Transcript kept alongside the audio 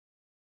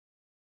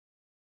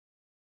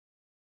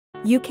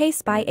UK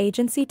spy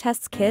agency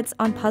tests kids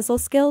on puzzle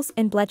skills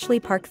in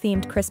Bletchley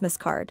Park-themed Christmas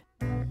card.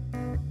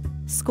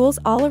 Schools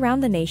all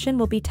around the nation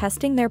will be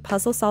testing their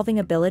puzzle-solving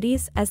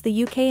abilities as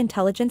the UK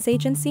intelligence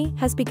agency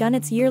has begun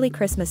its yearly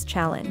Christmas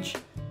challenge.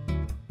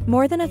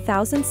 More than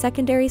 1,000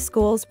 secondary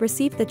schools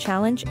received the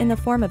challenge in the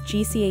form of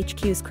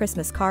GCHQ's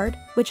Christmas card,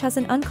 which has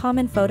an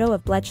uncommon photo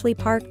of Bletchley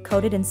Park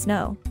coated in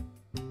snow.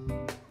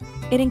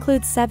 It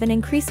includes 7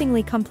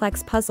 increasingly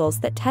complex puzzles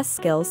that test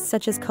skills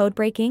such as code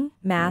breaking,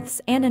 maths,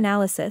 and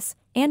analysis,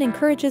 and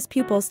encourages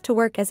pupils to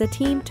work as a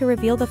team to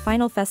reveal the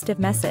final festive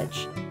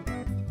message.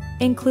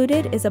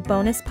 Included is a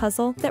bonus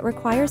puzzle that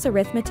requires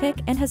arithmetic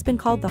and has been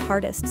called the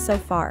hardest so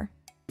far.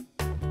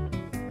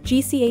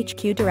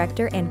 GCHQ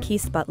Director Ann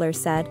Butler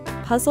said,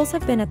 "Puzzles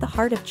have been at the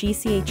heart of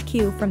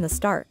GCHQ from the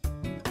start.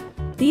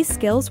 These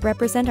skills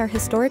represent our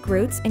historic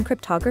roots in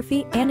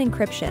cryptography and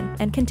encryption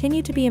and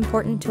continue to be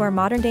important to our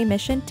modern-day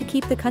mission to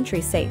keep the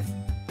country safe."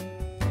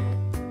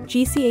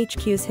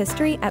 GCHQ's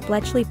history at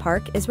Bletchley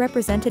Park is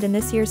represented in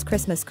this year's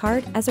Christmas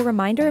card as a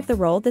reminder of the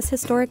role this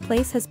historic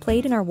place has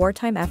played in our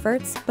wartime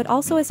efforts, but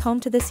also as home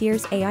to this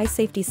year's AI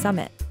Safety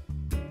Summit.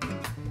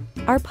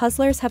 Our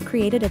puzzlers have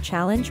created a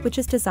challenge which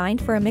is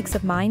designed for a mix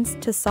of minds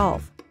to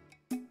solve.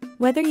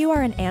 Whether you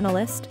are an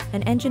analyst,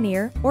 an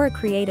engineer, or a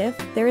creative,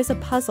 there is a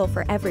puzzle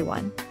for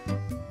everyone.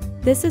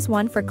 This is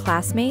one for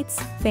classmates,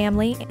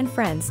 family, and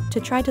friends to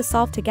try to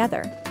solve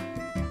together.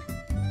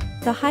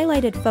 The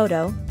highlighted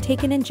photo,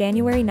 taken in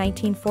January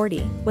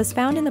 1940, was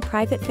found in the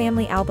private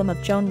family album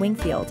of Joan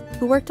Wingfield,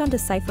 who worked on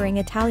deciphering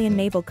Italian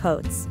naval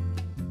codes.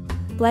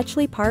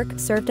 Bletchley Park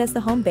served as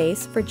the home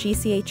base for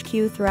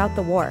GCHQ throughout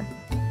the war.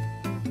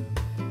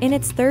 In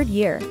its third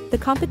year, the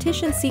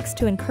competition seeks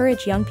to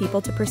encourage young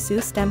people to pursue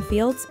STEM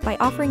fields by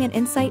offering an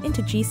insight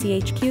into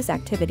GCHQ's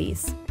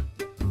activities.